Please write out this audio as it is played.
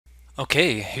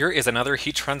Okay, here is another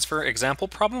heat transfer example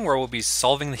problem where we'll be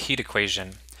solving the heat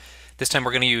equation. This time we're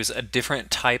going to use a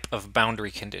different type of boundary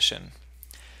condition.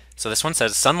 So this one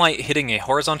says sunlight hitting a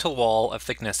horizontal wall of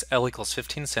thickness L equals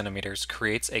 15 centimeters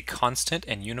creates a constant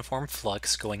and uniform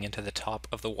flux going into the top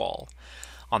of the wall.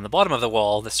 On the bottom of the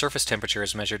wall, the surface temperature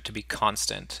is measured to be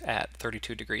constant at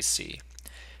 32 degrees C.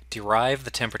 Derive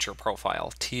the temperature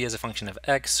profile. T is a function of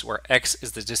x, where x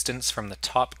is the distance from the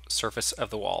top surface of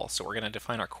the wall. So we're going to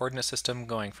define our coordinate system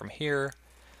going from here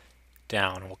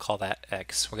down. We'll call that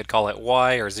x. We could call it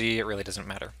y or z, it really doesn't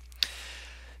matter.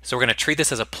 So we're going to treat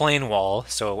this as a plane wall,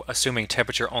 so assuming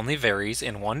temperature only varies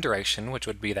in one direction, which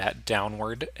would be that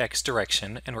downward x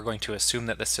direction, and we're going to assume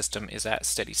that the system is at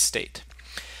steady state.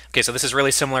 Okay, so this is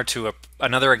really similar to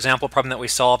another example problem that we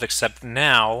solved, except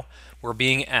now we're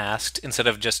being asked, instead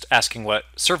of just asking what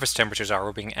surface temperatures are,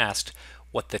 we're being asked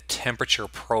what the temperature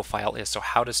profile is. So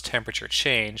how does temperature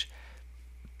change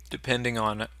depending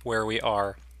on where we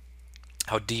are,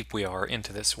 how deep we are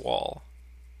into this wall?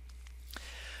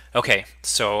 Okay,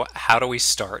 so how do we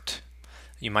start?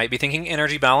 You might be thinking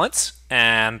energy balance,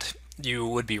 and you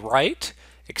would be right,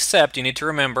 except you need to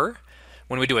remember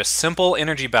when we do a simple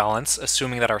energy balance,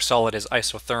 assuming that our solid is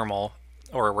isothermal,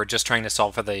 or we're just trying to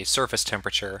solve for the surface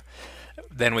temperature,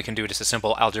 then we can do just a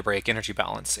simple algebraic energy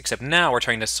balance. Except now we're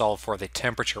trying to solve for the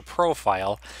temperature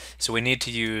profile, so we need to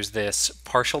use this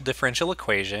partial differential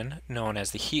equation known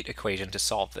as the heat equation to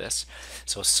solve this.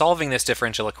 So solving this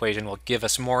differential equation will give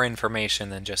us more information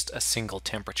than just a single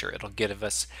temperature. It'll give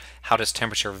us how does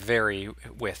temperature vary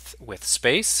with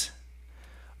space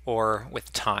or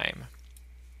with time.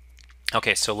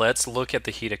 Okay, so let's look at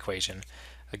the heat equation.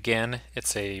 Again,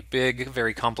 it's a big,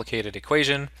 very complicated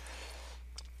equation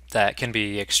that can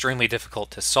be extremely difficult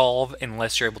to solve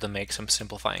unless you're able to make some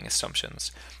simplifying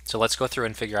assumptions. So let's go through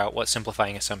and figure out what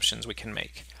simplifying assumptions we can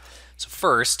make. So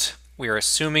first, we are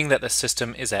assuming that the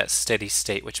system is at steady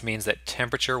state, which means that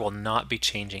temperature will not be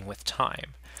changing with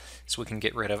time. So we can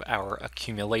get rid of our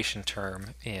accumulation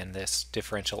term in this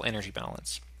differential energy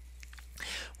balance.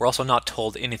 We're also not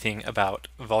told anything about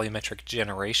volumetric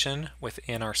generation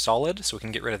within our solid, so we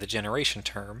can get rid of the generation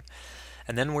term.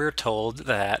 And then we're told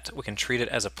that we can treat it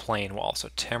as a plane wall, so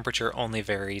temperature only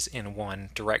varies in one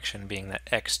direction, being that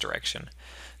x direction.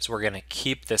 So we're going to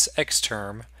keep this x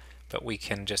term, but we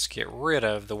can just get rid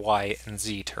of the y and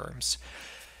z terms.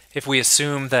 If we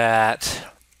assume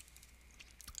that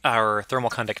our thermal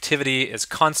conductivity is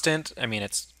constant, I mean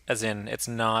as in it's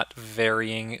not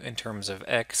varying in terms of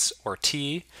x or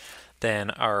t, then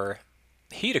our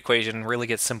heat equation really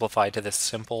gets simplified to this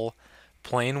simple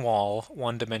plane wall,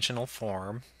 one-dimensional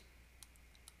form.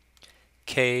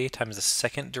 K times the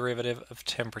second derivative of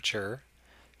temperature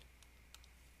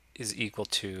is equal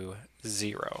to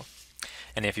 0.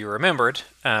 And if you remembered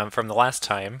from the last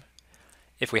time,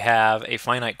 if we have a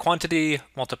finite quantity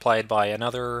multiplied by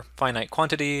another finite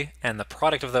quantity and the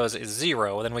product of those is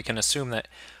 0, then we can assume that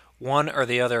one or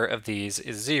the other of these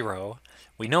is 0.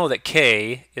 We know that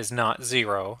k is not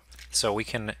 0, so we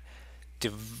can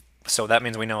so that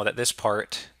means we know that this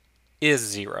part is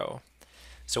 0.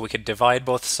 So we could divide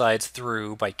both sides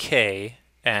through by k,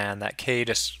 and that k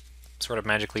just sort of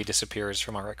magically disappears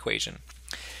from our equation.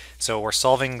 So we're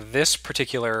solving this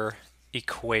particular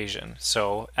equation.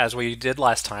 So as we did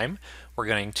last time, we're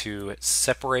going to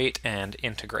separate and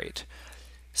integrate.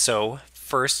 So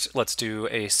first, let's do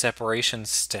a separation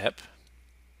step.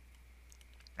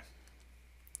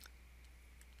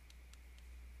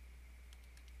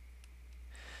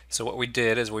 So what we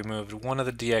did is we moved one of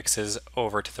the dx's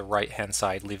over to the right-hand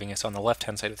side, leaving us on the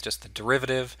left-hand side with just the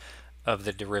derivative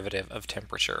of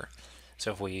temperature.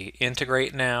 So if we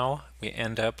integrate now, we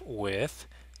end up with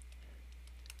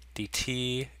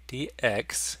dt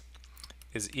dx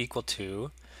is equal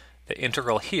to the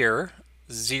integral here,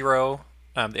 0,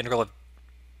 the integral of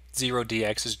 0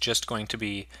 dx is just going to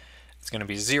be, it's going to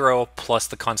be 0 plus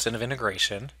the constant of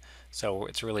integration. So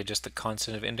it's really just the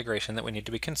constant of integration that we need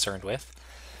to be concerned with.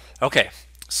 Okay,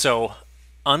 so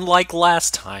unlike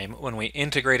last time when we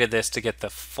integrated this to get the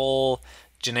full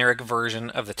generic version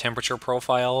of the temperature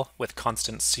profile with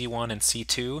constant C1 and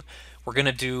C2, we're going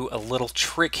to do a little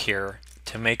trick here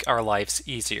to make our lives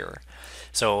easier.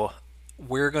 So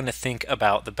we're going to think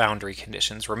about the boundary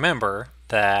conditions. Remember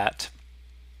that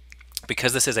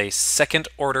because this is a second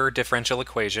order differential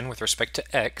equation with respect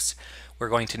to x, we're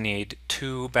going to need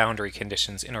two boundary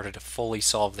conditions in order to fully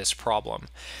solve this problem.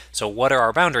 So what are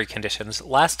our boundary conditions?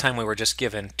 Last time we were just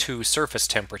given two surface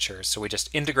temperatures, so we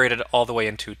just integrated all the way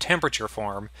into temperature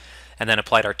form and then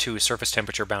applied our two surface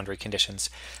temperature boundary conditions.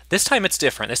 This time it's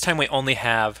different. This time we only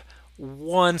have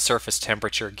one surface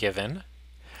temperature given,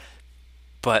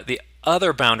 but the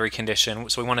other boundary condition,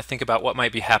 so we want to think about what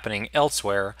might be happening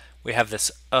elsewhere, we have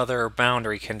this other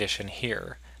boundary condition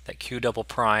here, that Q double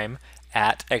prime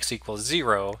at x equals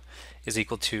 0 is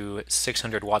equal to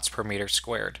 600 watts per meter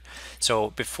squared.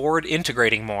 So before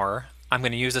integrating more, I'm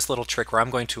going to use this little trick where I'm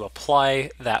going to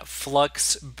apply that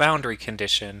flux boundary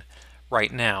condition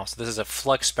right now. So this is a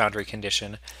flux boundary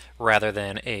condition rather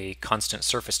than a constant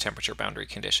surface temperature boundary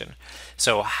condition.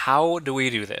 So how do we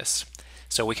do this?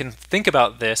 So we can think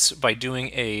about this by doing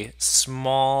a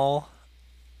small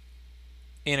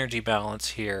energy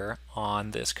balance here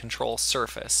on this control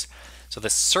surface. So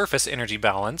this surface energy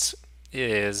balance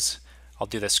is, I'll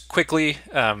do this quickly.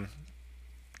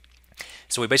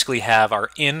 So we basically have our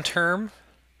in term,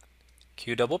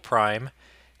 Q double prime,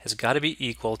 has got to be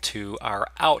equal to our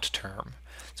out term.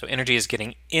 So energy is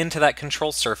getting into that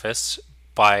control surface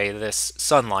by this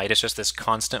sunlight. It's just this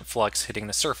constant flux hitting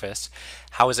the surface.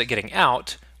 How is it getting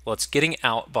out? Well, it's getting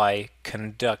out by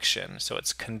conduction. So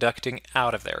it's conducting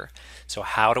out of there. So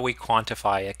how do we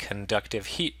quantify a conductive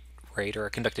heat rate or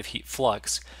a conductive heat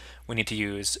flux? We need to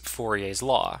use Fourier's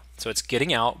law. So it's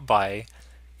getting out by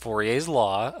Fourier's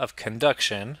law of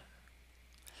conduction,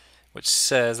 which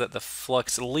says that the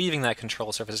flux leaving that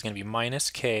control surface is going to be minus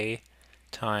k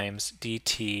times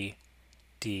dt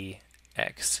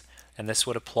dx. And this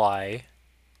would apply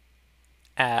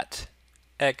at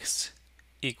x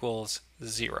equals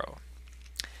 0.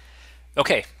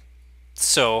 Okay,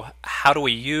 so how do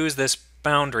we use this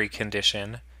boundary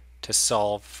condition to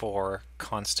solve for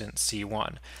constant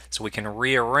C1? So we can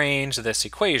rearrange this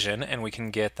equation and we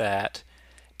can get that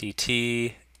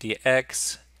dt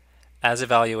dx as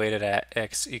evaluated at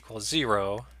x equals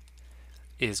 0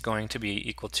 is going to be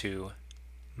equal to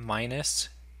minus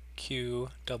q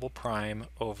double prime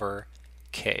over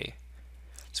k.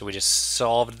 So we just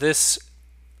solved this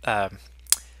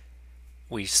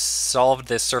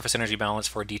surface energy balance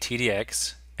for dt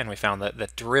dx, and we found that the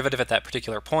derivative at that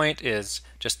particular point is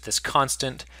just this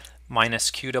constant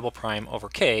minus q double prime over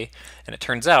k, and it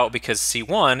turns out because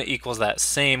C1 equals that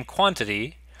same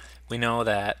quantity, we know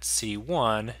that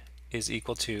C1 is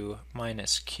equal to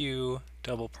minus q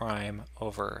double prime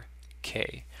over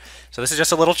k. So this is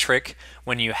just a little trick.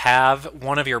 When you have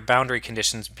one of your boundary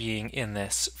conditions being in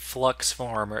this flux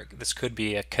form, or this could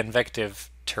be a convective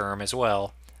term as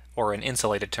well, or an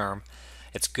insulated term,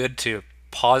 it's good to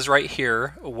pause right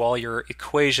here while your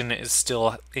equation is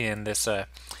still in this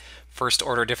first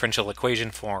order differential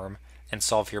equation form and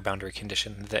solve your boundary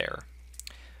condition there.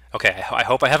 Okay, I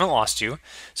hope I haven't lost you.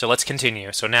 So let's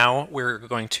continue. So now we're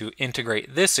going to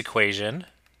integrate this equation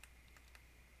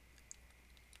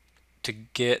to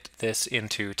get this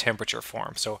into temperature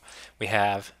form. So we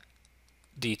have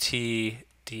dt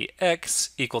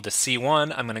dx equal to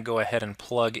C1. I'm going to go ahead and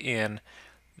plug in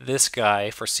this guy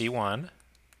for C1.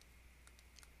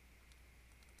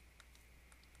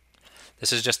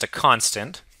 This is just a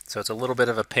constant, so it's a little bit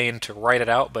of a pain to write it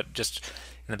out, but just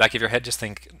in the back of your head, just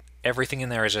think everything in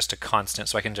there is just a constant,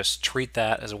 so I can just treat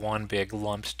that as one big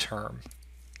lumped term.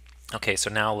 Okay,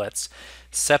 so now let's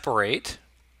separate.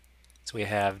 So we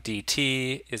have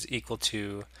dt is equal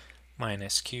to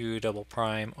minus q double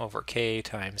prime over k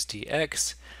times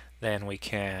dx. Then we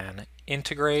can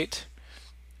integrate,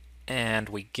 and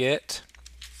we get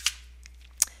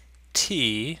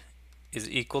t is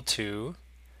equal to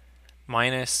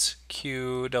minus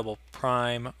q double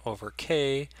prime over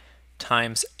k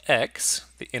times x.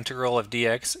 The integral of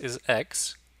dx is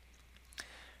x,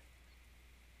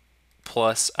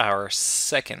 plus our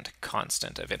second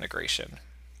constant of integration.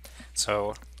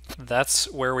 So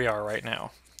that's where we are right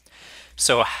now.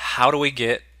 So how do we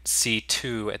get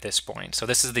C2 at this point? So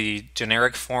this is the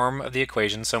generic form of the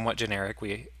equation, somewhat generic.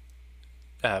 We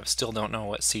still don't know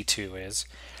what C2 is.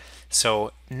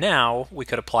 So now we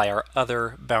could apply our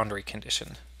other boundary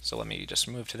condition. So let me just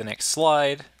move to the next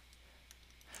slide.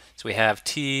 So we have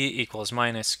t equals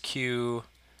minus q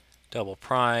double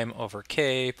prime over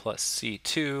k plus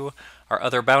C2. Our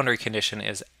other boundary condition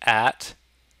is at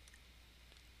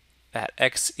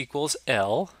x equals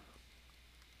L,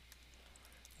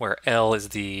 where L is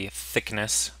the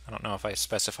thickness. I don't know if I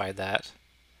specified that.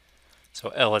 So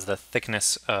L is the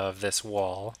thickness of this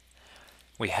wall.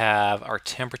 We have our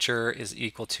temperature is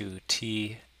equal to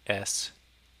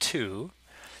TS2.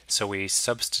 So we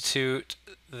substitute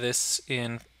this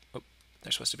in, oh,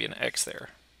 there's supposed to be an X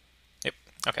there. Yep,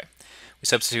 okay. We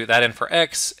substitute that in for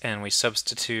X, and we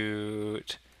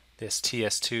substitute this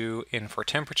TS2 in for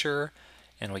temperature,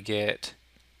 and we get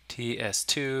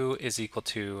TS2 is equal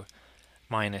to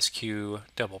minus Q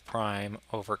double prime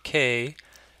over K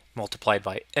multiplied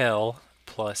by L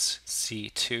plus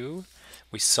C2.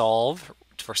 We solve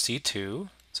for C2,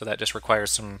 So that just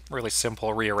requires some really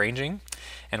simple rearranging.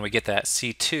 And we get that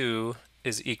C2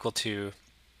 is equal to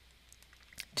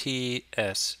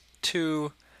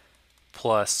TS2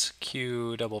 plus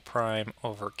Q double prime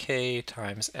over K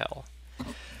times L.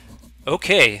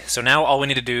 Okay, so now all we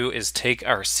need to do is take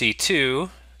our C2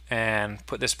 and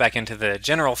put this back into the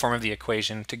general form of the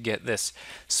equation to get this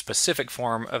specific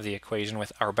form of the equation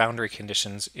with our boundary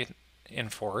conditions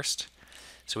enforced.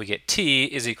 So we get T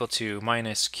is equal to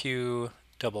minus Q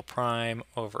double prime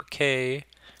over K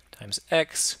times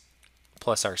X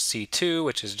plus our C2,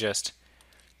 which is just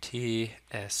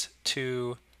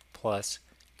TS2 plus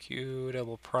Q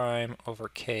double prime over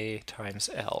K times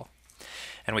L.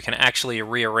 And we can actually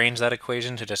rearrange that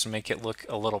equation to just make it look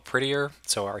a little prettier.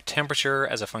 So our temperature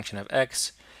as a function of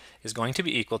X is going to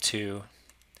be equal to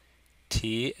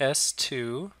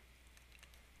TS2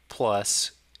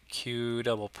 plus Q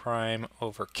double prime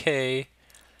over K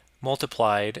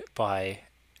multiplied by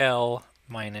L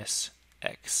minus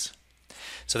X.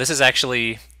 So this is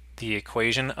actually the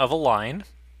equation of a line.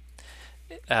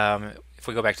 If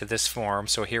we go back to this form,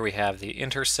 so here we have the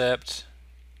intercept,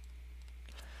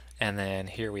 and then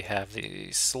here we have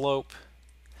the slope.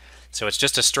 So it's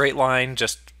just a straight line,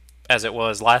 just as it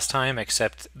was last time,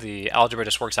 except the algebra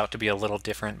just works out to be a little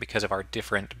different because of our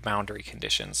different boundary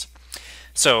conditions.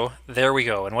 So there we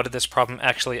go. And what did this problem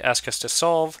actually ask us to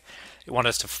solve? It wanted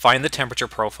us to find the temperature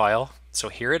profile. So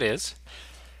here it is.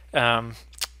 So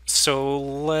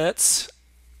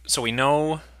we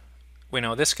know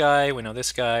this guy, we know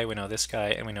this guy, we know this guy,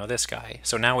 and we know this guy.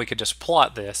 So now we could just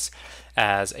plot this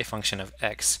as a function of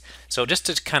X. So just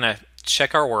to kind of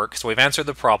check our work, so we've answered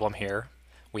the problem here.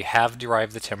 We have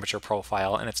derived the temperature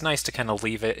profile, and it's nice to kind of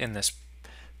leave it in this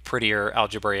prettier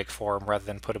algebraic form rather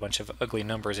than put a bunch of ugly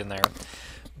numbers in there.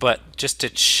 But just to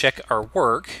check our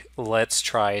work, let's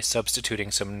try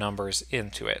substituting some numbers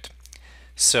into it.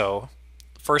 So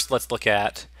first let's look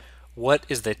at what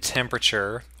is the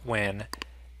temperature when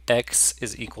X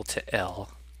is equal to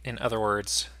L. In other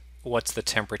words, what's the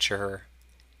temperature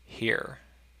here?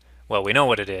 Well, we know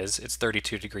what it is. It's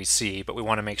 32 degrees C, but we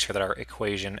want to make sure that our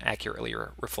equation accurately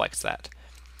reflects that.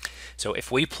 So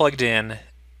if we plugged in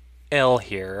L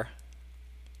here,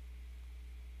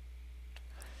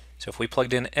 so if we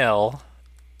plugged in L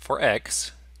for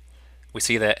X, we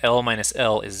see that L minus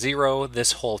L is 0.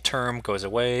 This whole term goes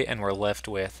away, and we're left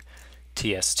with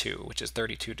TS2, which is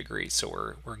 32 degrees,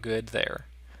 so we're good there.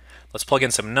 Let's plug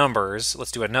in some numbers.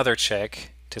 Let's do another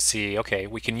check to see, okay,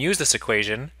 we can use this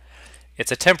equation.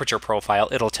 It's a temperature profile.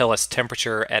 It'll tell us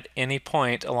temperature at any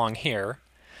point along here.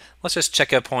 Let's just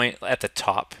check a point at the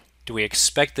top. Do we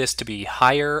expect this to be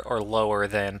higher or lower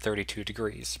than 32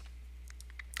 degrees?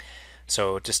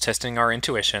 So just testing our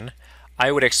intuition,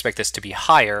 I would expect this to be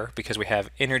higher because we have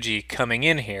energy coming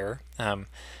in here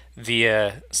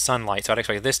via sunlight. So I'd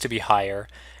expect this to be higher,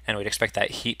 and we'd expect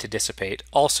that heat to dissipate.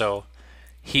 Also,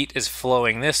 heat is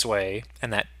flowing this way,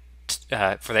 and that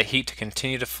for that heat to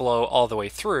continue to flow all the way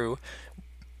through,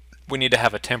 we need to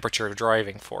have a temperature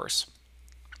driving force.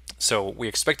 So we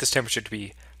expect this temperature to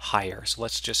be higher. So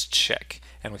let's just check,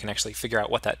 and we can actually figure out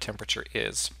what that temperature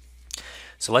is.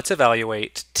 So let's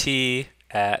evaluate T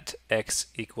at X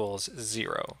equals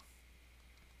 0.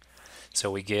 So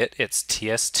we get it's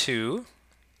TS2,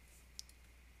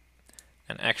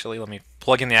 and actually let me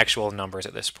plug in the actual numbers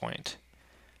at this point.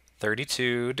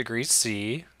 32 degrees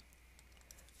C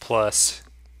plus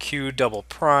Q double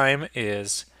prime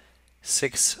is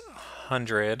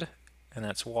 600, and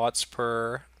that's watts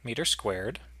per meter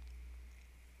squared.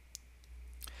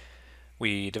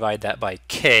 We divide that by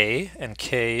K, and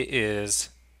K is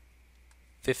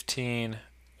 15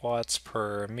 watts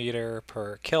per meter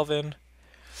per Kelvin.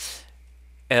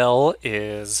 L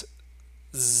is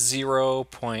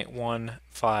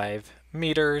 0.15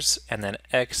 meters, and then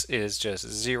X is just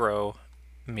 0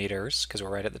 meters because we're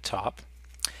right at the top.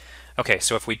 Okay,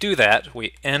 so if we do that,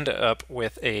 we end up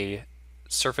with a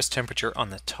surface temperature on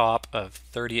the top of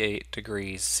 38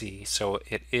 degrees C. So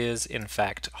it is in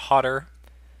fact hotter.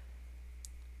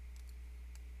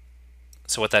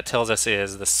 So what that tells us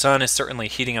is the sun is certainly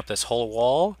heating up this whole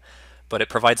wall, but it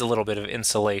provides a little bit of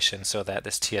insulation so that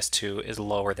this TS2 is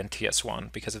lower than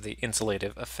TS1 because of the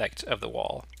insulative effect of the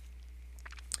wall.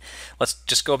 Let's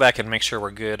just go back and make sure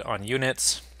we're good on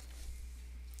units.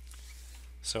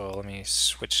 So let me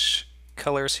switch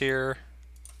colors here.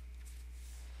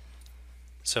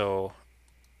 So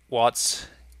watts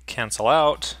cancel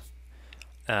out.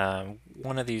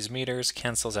 One of these meters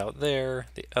cancels out there,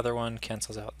 the other one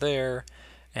cancels out there,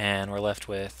 and we're left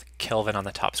with Kelvin on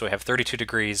the top. So we have 32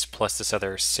 degrees plus this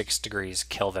other 6 degrees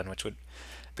Kelvin, which would,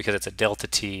 because it's a delta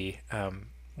T,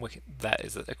 that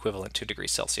is equivalent to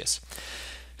degrees Celsius.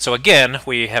 So again,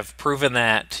 we have proven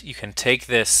that you can take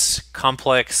this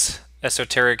complex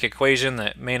esoteric equation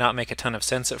that may not make a ton of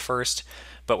sense at first,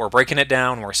 but we're breaking it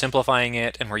down, we're simplifying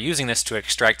it, and we're using this to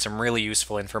extract some really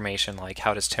useful information like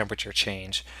how does temperature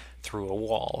change through a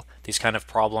wall. These kind of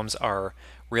problems are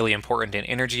really important in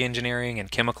energy engineering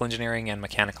and chemical engineering and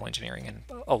mechanical engineering and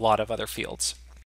a lot of other fields.